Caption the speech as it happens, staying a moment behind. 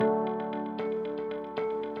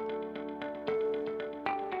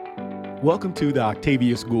Welcome to the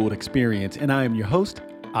Octavius Gould Experience, and I am your host,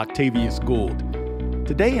 Octavius Gould.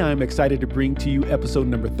 Today, I'm excited to bring to you episode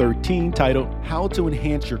number 13, titled How to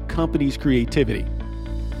Enhance Your Company's Creativity.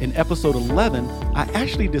 In episode 11, I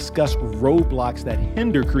actually discussed roadblocks that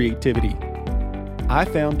hinder creativity. I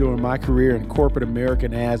found during my career in corporate America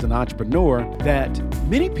and as an entrepreneur that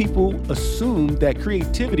many people assume that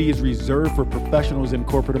creativity is reserved for professionals in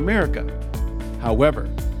corporate America. However,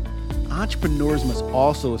 entrepreneurs must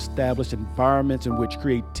also establish environments in which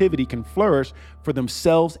creativity can flourish for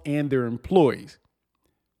themselves and their employees.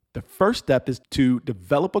 The first step is to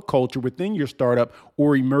develop a culture within your startup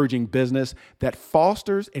or emerging business that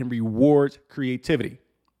fosters and rewards creativity.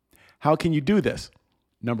 How can you do this?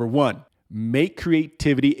 Number one, make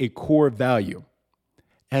creativity a core value.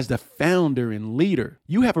 As the founder and leader,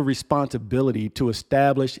 you have a responsibility to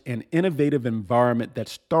establish an innovative environment that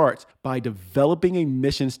starts by developing a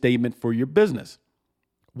mission statement for your business.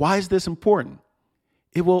 Why is this important?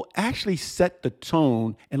 It will actually set the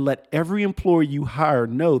tone and let every employee you hire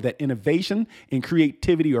know that innovation and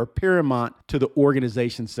creativity are paramount to the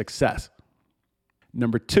organization's success.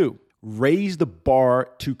 Number two, raise the bar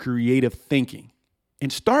to creative thinking and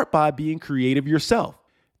start by being creative yourself.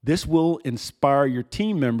 This will inspire your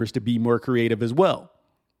team members to be more creative as well.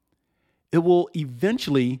 It will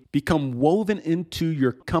eventually become woven into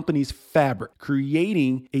your company's fabric,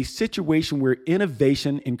 creating a situation where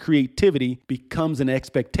innovation and creativity becomes an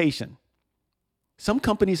expectation. Some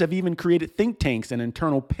companies have even created think tanks and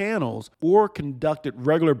internal panels or conducted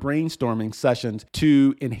regular brainstorming sessions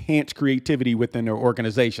to enhance creativity within their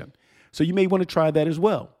organization. So you may want to try that as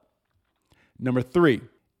well. Number three,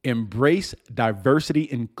 embrace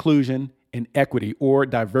diversity, inclusion, and equity, or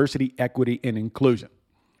diversity, equity, and inclusion.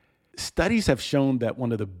 Studies have shown that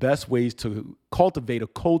one of the best ways to cultivate a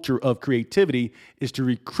culture of creativity is to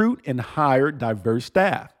recruit and hire diverse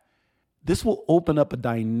staff. This will open up a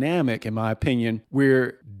dynamic, in my opinion,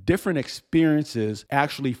 where different experiences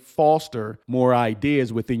actually foster more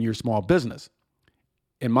ideas within your small business.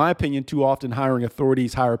 In my opinion, too often hiring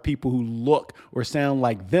authorities hire people who look or sound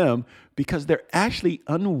like them because they're actually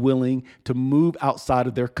unwilling to move outside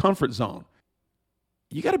of their comfort zone.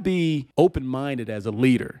 You got to be open-minded as a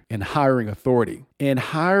leader in hiring authority and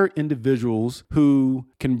hire individuals who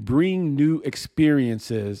can bring new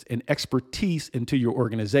experiences and expertise into your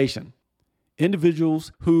organization.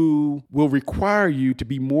 Individuals who will require you to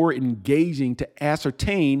be more engaging to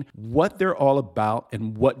ascertain what they're all about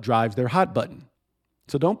and what drives their hot button.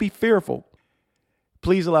 So don't be fearful.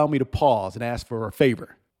 Please allow me to pause and ask for a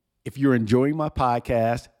favor. If you're enjoying my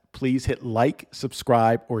podcast, please hit like,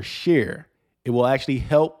 subscribe, or share. It will actually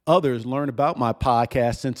help others learn about my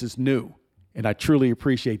podcast since it's new, and I truly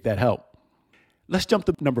appreciate that help. Let's jump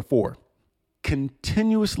to number 4.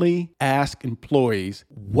 Continuously ask employees,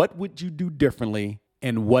 what would you do differently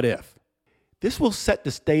and what if? This will set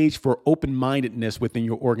the stage for open-mindedness within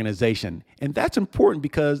your organization. And that's important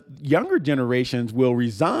because younger generations will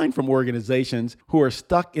resign from organizations who are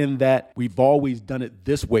stuck in that we've always done it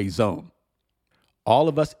this way zone. All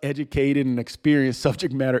of us educated and experienced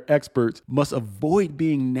subject matter experts must avoid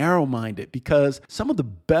being narrow-minded because some of the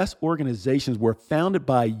best organizations were founded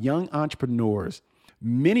by young entrepreneurs,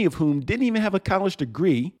 many of whom didn't even have a college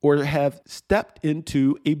degree or have stepped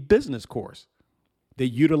into a business course. They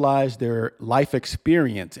utilized their life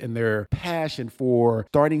experience and their passion for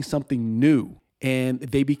starting something new, and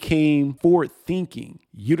they became forward-thinking,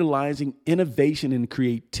 utilizing innovation and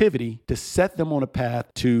creativity to set them on a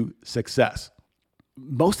path to success.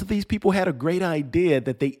 Most of these people had a great idea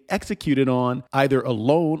that they executed on either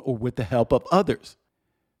alone or with the help of others.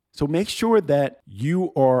 So make sure that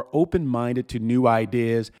you are open-minded to new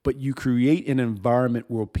ideas, but you create an environment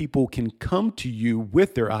where people can come to you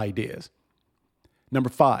with their ideas. Number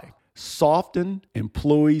 5, soften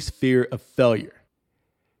employees' fear of failure.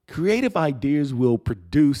 Creative ideas will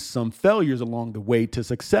produce some failures along the way to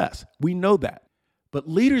success. We know that. But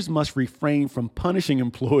leaders must refrain from punishing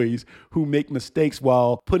employees who make mistakes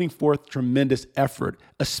while putting forth tremendous effort,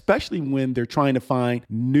 especially when they're trying to find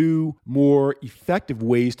new, more effective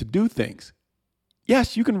ways to do things.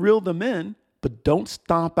 Yes, you can reel them in, but don't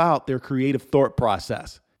stomp out their creative thought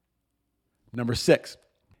process. Number 6,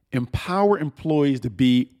 empower employees to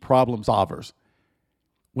be problem solvers.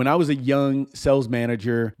 When I was a young sales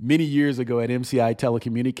manager many years ago at MCI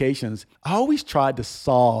Telecommunications, I always tried to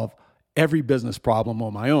solve every business problem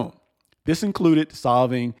on my own. This included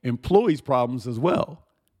solving employees' problems as well.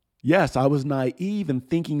 Yes, I was naive in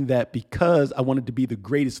thinking that because I wanted to be the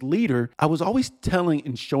greatest leader, I was always telling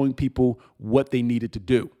and showing people what they needed to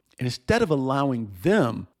do. And instead of allowing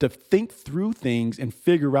them to think through things and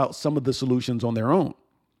figure out some of the solutions on their own.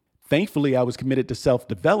 Thankfully, I was committed to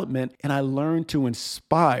self-development, and I learned to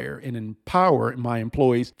inspire and empower my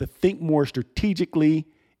employees to think more strategically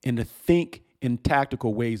and to think in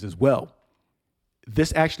tactical ways as well.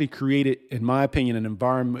 This actually created, in my opinion, an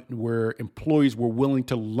environment where employees were willing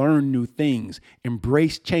to learn new things,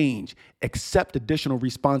 embrace change, accept additional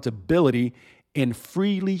responsibility, and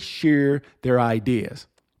freely share their ideas,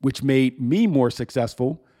 which made me more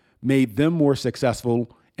successful, made them more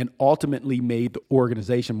successful, and ultimately made the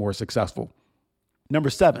organization more successful. Number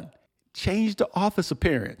 7, change the office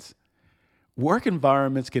appearance. Work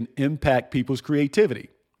environments can impact people's creativity.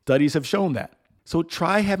 Studies have shown that. So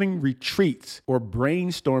try having retreats or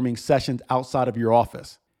brainstorming sessions outside of your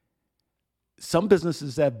office. Some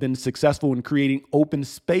businesses have been successful in creating open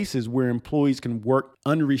spaces where employees can work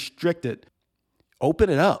unrestricted. Open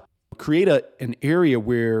it up. Create an area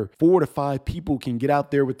where 4 to 5 people can get out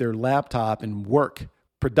there with their laptop and work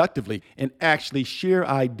productively and actually share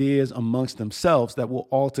ideas amongst themselves that will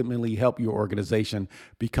ultimately help your organization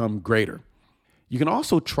become greater. You can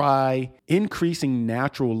also try increasing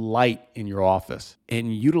natural light in your office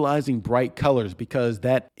and utilizing bright colors because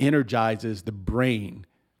that energizes the brain.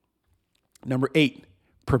 Number 8,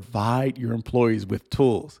 provide your employees with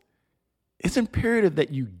tools. It's imperative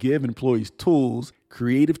that you give employees tools,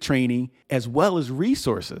 creative training, as well as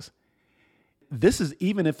resources. This is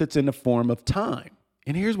even if it's in the form of time.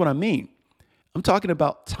 And here's what I mean. I'm talking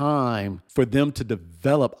about time for them to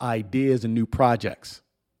develop ideas and new projects.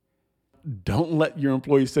 Don't let your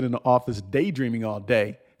employees sit in the office daydreaming all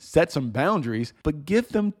day. Set some boundaries, but give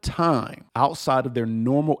them time outside of their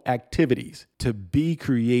normal activities to be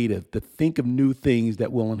creative, to think of new things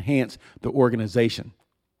that will enhance the organization.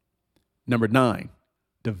 Number 9,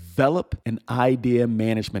 develop an idea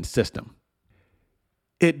management system.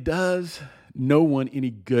 It does no one any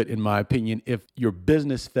good, in my opinion, if your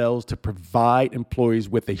business fails to provide employees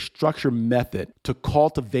with a structured method to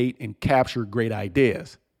cultivate and capture great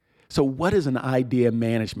ideas. So what is an idea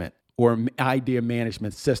management or idea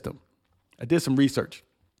management system? I did some research.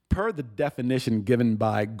 Per the definition given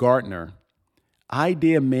by Gartner,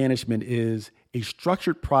 idea management is a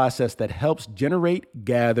structured process that helps generate,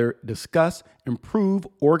 gather, discuss, improve,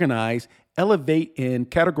 organize, elevate,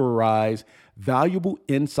 and categorize valuable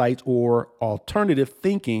insights or alternative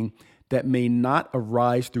thinking that may not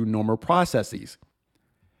arise through normal processes.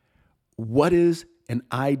 What is an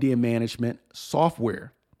idea management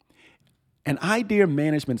software? An idea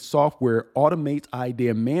management software automates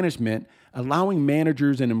idea management, allowing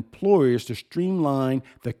managers and employers to streamline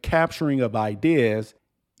the capturing of ideas,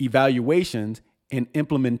 evaluations, and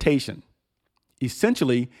implementation.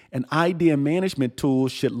 Essentially, an idea management tool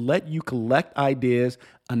should let you collect ideas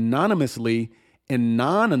anonymously and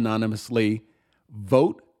non-anonymously,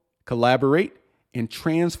 vote, collaborate, and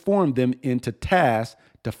transform them into tasks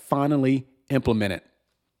to finally implement it.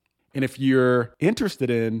 And if you're interested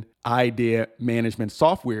in idea management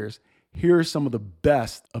softwares, here are some of the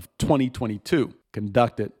best of 2022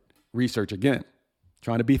 conducted research again.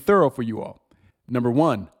 Trying to be thorough for you all. Number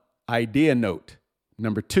 1, Idea Note.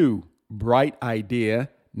 Number 2, Bright Idea.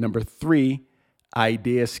 Number 3,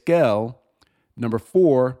 Idea Scale. Number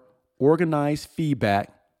 4, Organized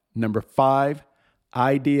Feedback. Number 5,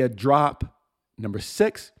 Idea Drop. Number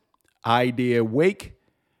 6, Idea Wake.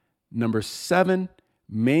 Number 7,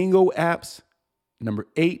 Mango Apps. Number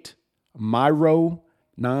 8, Miro.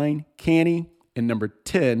 9, Canny. And number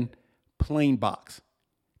 10, Plainbox.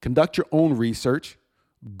 Conduct your own research.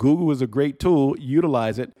 Google is a great tool.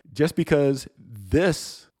 Utilize it. Just because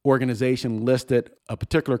this organization listed a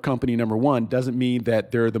particular company number 1 doesn't mean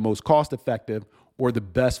that they're the most cost effective or the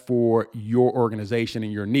best for your organization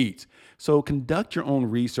and your needs. So conduct your own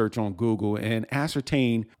research on Google and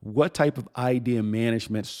ascertain what type of idea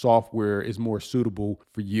management software is more suitable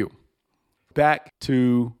for you. Back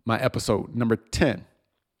to my episode, number 10.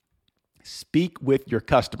 Speak with your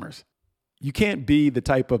customers. You can't be the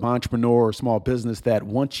type of entrepreneur or small business that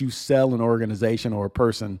once you sell an organization or a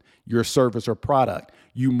person your service or product,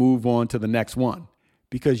 you move on to the next one,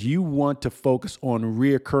 because you want to focus on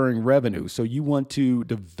recurring revenue. So you want to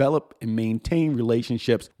develop and maintain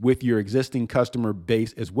relationships with your existing customer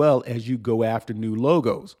base as well as you go after new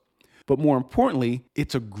logos. But more importantly,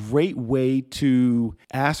 it's a great way to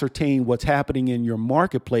ascertain what's happening in your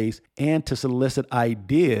marketplace and to solicit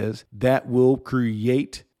ideas that will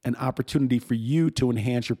create an opportunity for you to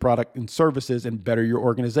enhance your product and services and better your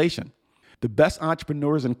organization. The best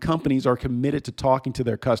entrepreneurs and companies are committed to talking to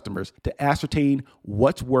their customers to ascertain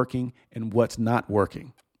what's working and what's not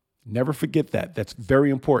working. Never forget that. That's very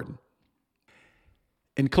important.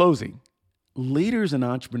 In closing, Leaders and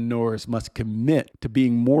entrepreneurs must commit to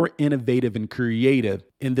being more innovative and creative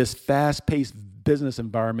in this fast-paced business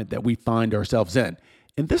environment that we find ourselves in.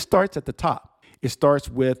 And this starts at the top. It starts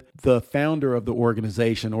with the founder of the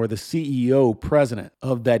organization or the CEO, president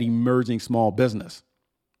of that emerging small business.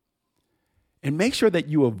 And make sure that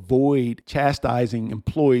you avoid chastising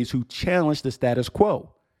employees who challenge the status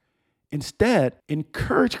quo. Instead,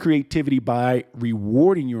 encourage creativity by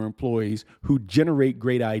rewarding your employees who generate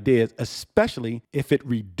great ideas, especially if it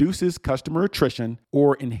reduces customer attrition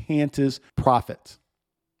or enhances profits.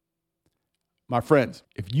 My friends,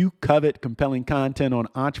 if you covet compelling content on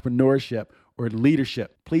entrepreneurship or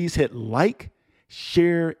leadership, please hit like,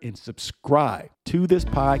 share, and subscribe to this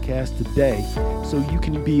podcast today so you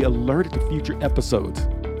can be alerted to future episodes.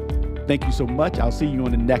 Thank you so much. I'll see you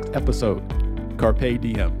on the next episode. Carpe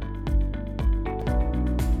diem.